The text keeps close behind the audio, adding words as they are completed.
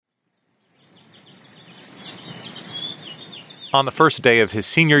On the first day of his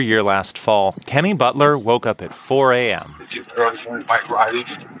senior year last fall, Kenny Butler woke up at 4 a.m. He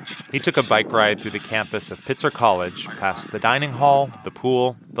took a bike ride through the campus of Pitzer College, past the dining hall, the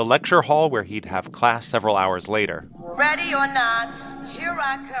pool, the lecture hall where he'd have class several hours later. Ready or not, here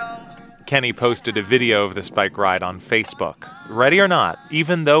I come. Kenny posted a video of this bike ride on Facebook. Ready or not,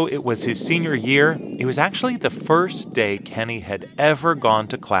 even though it was his senior year, it was actually the first day Kenny had ever gone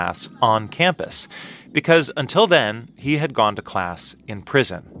to class on campus. Because until then, he had gone to class in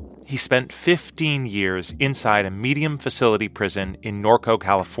prison. He spent 15 years inside a medium facility prison in Norco,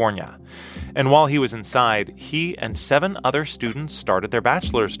 California. And while he was inside, he and 7 other students started their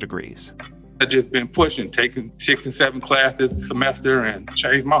bachelor's degrees. I've just been pushing, taking 6 and 7 classes a semester and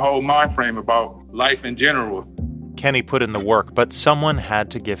changed my whole mind frame about life in general. Kenny put in the work, but someone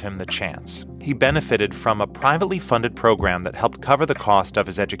had to give him the chance. He benefited from a privately funded program that helped cover the cost of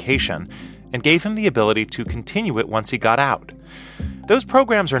his education and gave him the ability to continue it once he got out. Those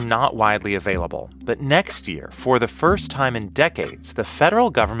programs are not widely available, but next year, for the first time in decades, the federal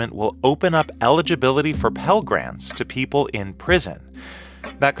government will open up eligibility for Pell grants to people in prison.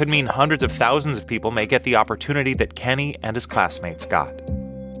 That could mean hundreds of thousands of people may get the opportunity that Kenny and his classmates got.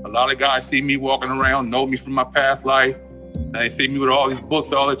 A lot of guys see me walking around, know me from my past life, and they see me with all these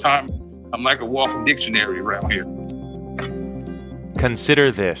books all the time. I'm like a walking dictionary around here.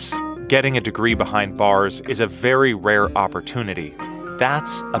 Consider this. Getting a degree behind bars is a very rare opportunity.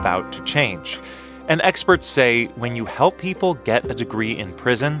 That's about to change. And experts say when you help people get a degree in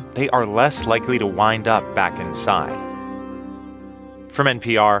prison, they are less likely to wind up back inside. From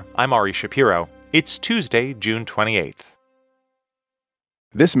NPR, I'm Ari Shapiro. It's Tuesday, June 28th.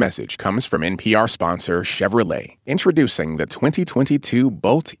 This message comes from NPR sponsor Chevrolet, introducing the 2022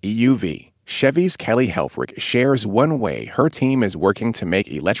 Bolt EUV. Chevy's Kelly Helfrich shares one way her team is working to make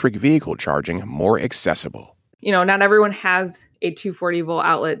electric vehicle charging more accessible. You know, not everyone has a 240-volt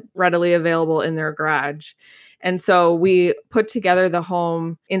outlet readily available in their garage. And so we put together the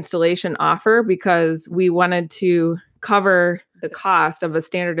home installation offer because we wanted to cover the cost of a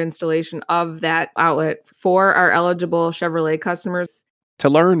standard installation of that outlet for our eligible Chevrolet customers. To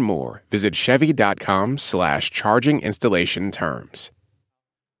learn more, visit Chevy.com/charging installation terms.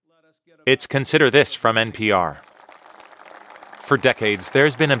 It's Consider This from NPR. For decades,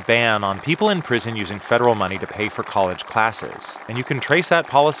 there's been a ban on people in prison using federal money to pay for college classes, and you can trace that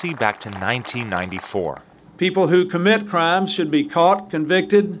policy back to 1994. People who commit crimes should be caught,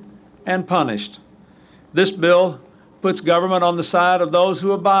 convicted, and punished. This bill puts government on the side of those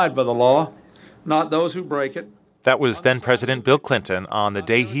who abide by the law, not those who break it. That was then-President Bill Clinton on the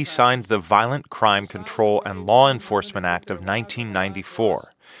day he signed the Violent Crime Control and Law Enforcement Act of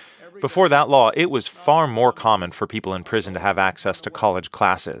 1994. Before that law, it was far more common for people in prison to have access to college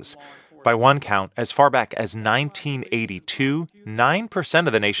classes. By one count, as far back as 1982, 9%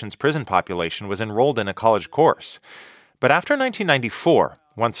 of the nation's prison population was enrolled in a college course. But after 1994,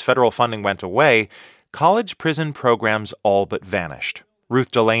 once federal funding went away, college prison programs all but vanished. Ruth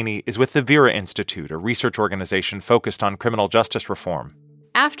Delaney is with the Vera Institute, a research organization focused on criminal justice reform.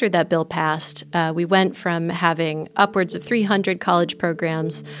 After that bill passed, we went from having upwards of 300 college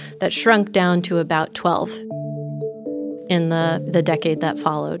programs that shrunk down to about 12 in the decade that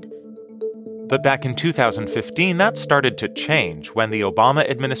followed. But back in 2015, that started to change when the Obama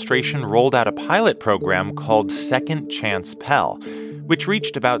administration rolled out a pilot program called Second Chance Pell, which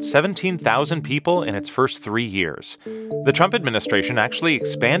reached about 17,000 people in its first 3 years. The Trump administration actually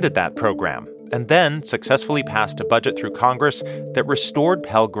expanded that program and then successfully passed a budget through Congress that restored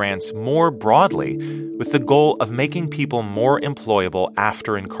Pell Grants more broadly with the goal of making people more employable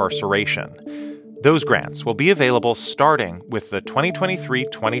after incarceration. Those grants will be available starting with the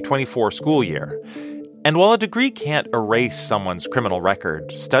 2023-2024 school year. And while a degree can't erase someone's criminal record,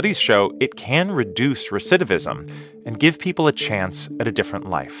 studies show it can reduce recidivism and give people a chance at a different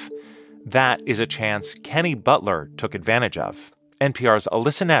life. That is a chance Kenny Butler took advantage of. NPR's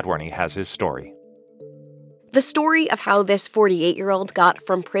Alyssa Nadworny has his story. The story of how this 48-year-old got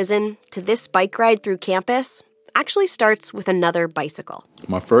from prison to this bike ride through campus actually starts with another bicycle.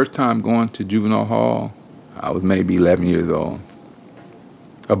 My first time going to juvenile hall, I was maybe 11 years old.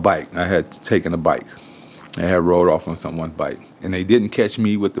 A bike. I had taken a bike. I had rode off on someone's bike. And they didn't catch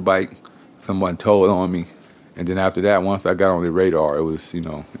me with the bike. Someone told on me. And then after that, once I got on the radar, it was,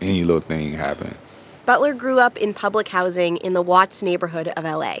 any little thing happened. Butler grew up in public housing in the Watts neighborhood of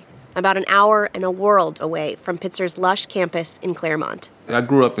L.A., about an hour and a world away from Pitzer's lush campus in Claremont. I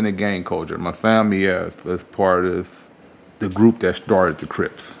grew up in a gang culture. My family was part of the group that started the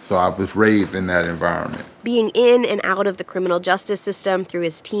Crips. So I was raised in that environment. Being in and out of the criminal justice system through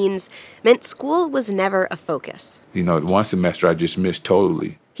his teens meant school was never a focus. One semester I just missed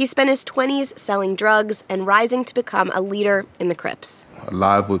totally. He spent his 20s selling drugs and rising to become a leader in the Crips. A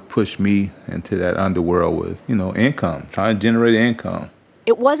lot of what pushed me into that underworld was, income, trying to generate income.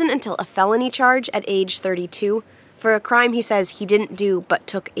 It wasn't until a felony charge at age 32, for a crime he says he didn't do but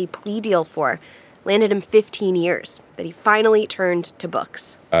took a plea deal for, landed him 15 years, that he finally turned to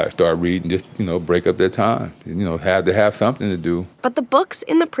books. I started reading just, break up that time. Had to have something to do. But the books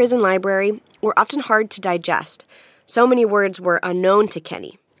in the prison library were often hard to digest. So many words were unknown to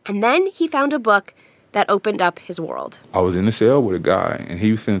Kenny. And then he found a book that opened up his world. I was in the cell with a guy, and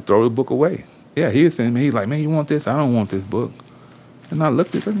he was finna throw the book away. Yeah, he was finna, he's like, man, you want this? I don't want this book. And I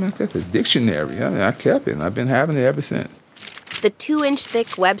looked at it, man, that's a dictionary. I kept it, and I've been having it ever since. The 2-inch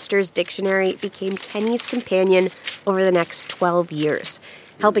thick Webster's Dictionary became Kenny's companion over the next 12 years,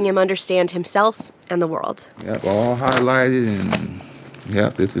 helping him understand himself and the world. Yep, all highlighted, and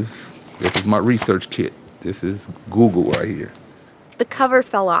this is my research kit. This is Google right here. The cover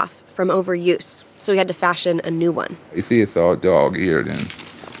fell off from overuse, so he had to fashion a new one. You see it's all dog-eared, and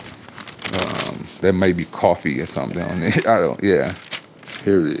there may be coffee or something on it.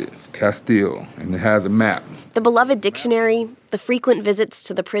 Here it is, Castile, and it has a map. The beloved dictionary, the frequent visits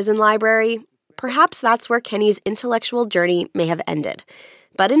to the prison library, perhaps that's where Kenny's intellectual journey may have ended.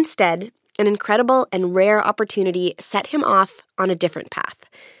 But instead, an incredible and rare opportunity set him off on a different path.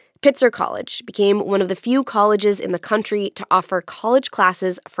 Pitzer College became one of the few colleges in the country to offer college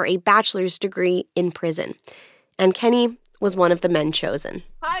classes for a bachelor's degree in prison. And Kenny was one of the men chosen.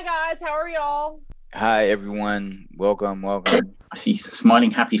 Hi, guys. How are y'all? Hi, everyone. Welcome. I see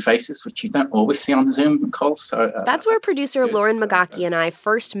smiling, happy faces, which you don't always see on Zoom calls. So that's where producer Lauren Magaki and I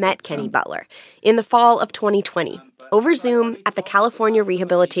first met Kenny Butler in the fall of 2020 over Zoom at the California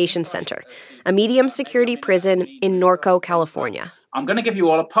Rehabilitation Center, a medium-security prison in Norco, California. I'm going to give you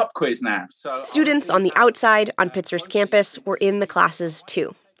all a pop quiz now. Students on the outside on Pitzer's campus were in the classes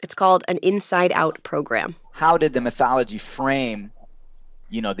too. It's called an inside-out program. How did the mythology frame,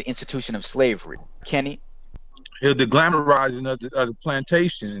 the institution of slavery? Kenny? The glamorizing of the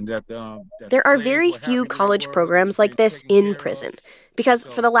plantation. There are very few college programs like this in prison because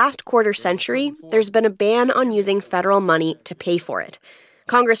for the last quarter century, there's been a ban on using federal money to pay for it.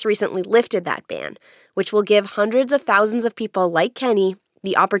 Congress recently lifted that ban, which will give hundreds of thousands of people like Kenny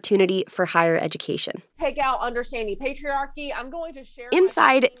the opportunity for higher education. Take out Understanding Patriarchy. I'm going to share...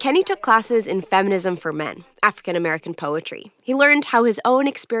 Inside, Kenny took classes in feminism for men, African-American poetry. He learned how his own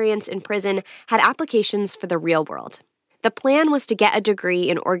experience in prison had applications for the real world. The plan was to get a degree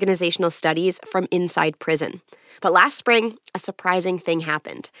in organizational studies from inside prison. But last spring, a surprising thing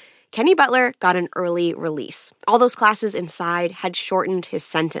happened. Kenny Butler got an early release. All those classes inside had shortened his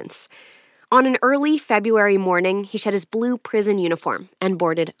sentence. On an early February morning, he shed his blue prison uniform and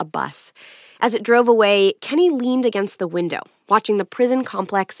boarded a bus. As it drove away, Kenny leaned against the window, watching the prison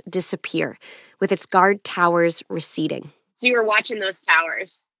complex disappear, with its guard towers receding. So you were watching those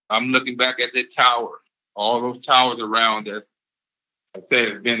towers? I'm looking back at the tower, all those towers around that. I said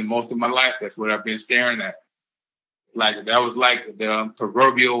it's been most of my life. That's what I've been staring at. That was like the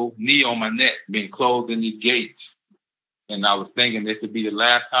proverbial knee on my neck, being closed in these gates. And I was thinking this would be the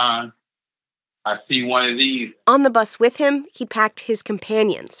last time I see one of these. On the bus with him, he packed his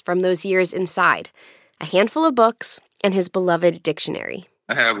companions from those years inside, a handful of books and his beloved dictionary.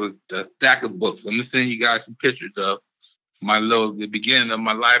 I have a stack of books. I'm going to send you guys some pictures of the beginning of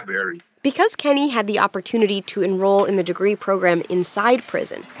my library. Because Kenny had the opportunity to enroll in the degree program inside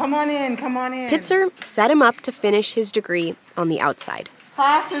prison, Come on in. Pitzer set him up to finish his degree on the outside.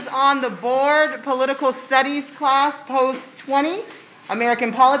 Class is on the board. Political Studies class, post 20.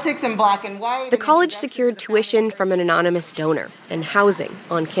 American politics in black and white. The college secured tuition from an anonymous donor and housing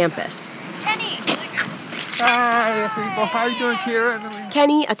on campus. Kenny! Hi, people. How are you doing here?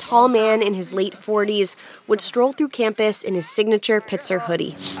 Kenny, a tall man in his late 40s, would stroll through campus in his signature Pitzer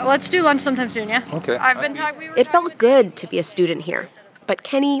hoodie. Let's do lunch sometime soon, yeah? Okay. It felt good to be a student here, but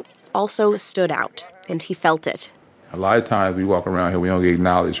Kenny also stood out, and he felt it. A lot of times we walk around here, we don't get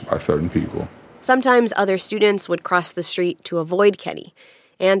acknowledged by certain people. Sometimes other students would cross the street to avoid Kenny,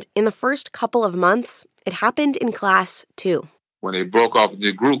 and in the first couple of months, it happened in class too. When they broke off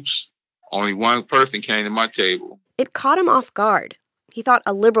into groups, only one person came to my table. It caught him off guard. He thought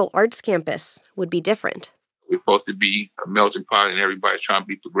a liberal arts campus would be different. We're supposed to be a melting pot and everybody's trying to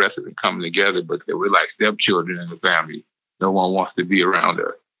be progressive and coming together, but we're like stepchildren in the family. No one wants to be around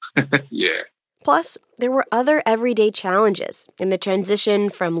us. Yeah. Plus, there were other everyday challenges in the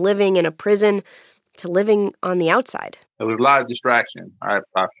transition from living in a prison to living on the outside. There was a lot of distraction. I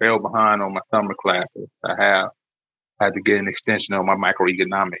fell behind on my summer classes. I had to get an extension on my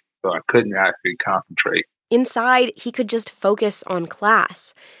microeconomics, so I couldn't actually concentrate. Inside, he could just focus on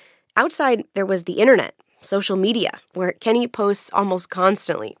class. Outside, there was the internet, social media, where Kenny posts almost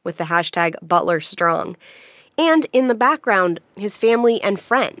constantly with the hashtag #ButlerStrong. And in the background, his family and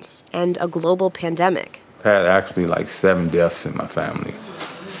friends, and a global pandemic. I had actually like 7 deaths in my family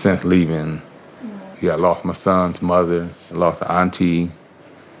since leaving. I lost my son's mother, I lost an auntie,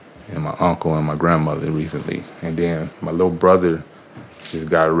 and my uncle and my grandmother recently. And then my little brother just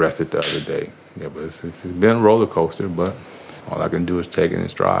got arrested the other day. Yeah, but it's been a roller coaster, but all I can do is take it in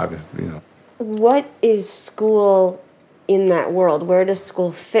stride, What is school in that world? Where does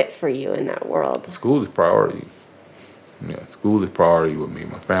school fit for you in that world? School is priority. Yeah, school is priority with me.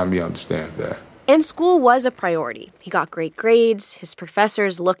 My family understands that. And school was a priority. He got great grades, his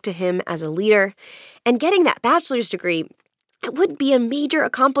professors looked to him as a leader, and getting that bachelor's degree, it would be a major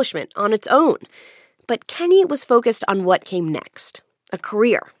accomplishment on its own. But Kenny was focused on what came next, a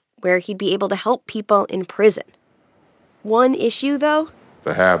career where he'd be able to help people in prison. One issue, though?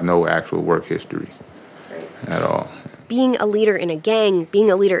 I have no actual work history at all. Being a leader in a gang,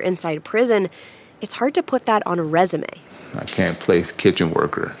 being a leader inside prison, it's hard to put that on a resume. I can't place kitchen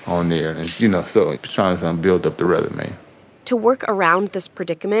worker on there, and so trying to build up the resume. To work around this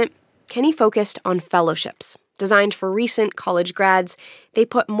predicament, Kenny focused on fellowships. Designed for recent college grads, they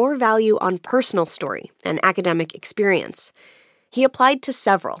put more value on personal story and academic experience. He applied to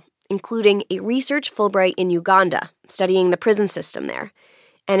several, including a research Fulbright in Uganda, studying the prison system there,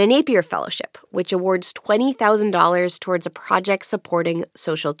 and a Napier Fellowship, which awards $20,000 towards a project supporting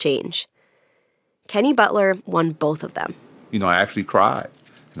social change. Kenny Butler won both of them. I actually cried,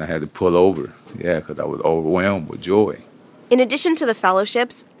 and I had to pull over, because I was overwhelmed with joy. In addition to the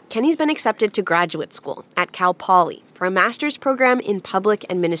fellowships, Kenny's been accepted to graduate school at Cal Poly for a master's program in public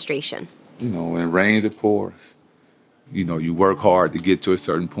administration. When it rains, it pours. You work hard to get to a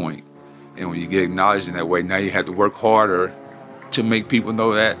certain point. And when you get acknowledged in that way, now you have to work harder to make people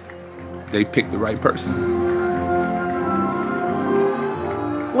know that they picked the right person.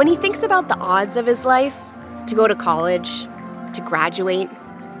 When he thinks about the odds of his life, to go to college, to graduate,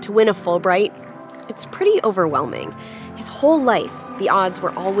 to win a Fulbright, it's pretty overwhelming. His whole life, the odds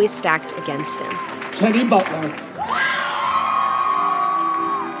were always stacked against him. Kenny Butler.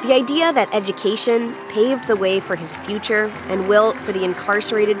 The idea that education paved the way for his future and will for the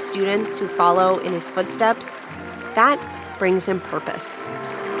incarcerated students who follow in his footsteps, that brings him purpose.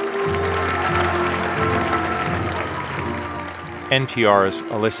 NPR's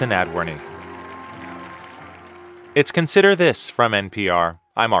Alyssa Nadworny. It's Consider This from NPR.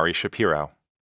 I'm Ari Shapiro.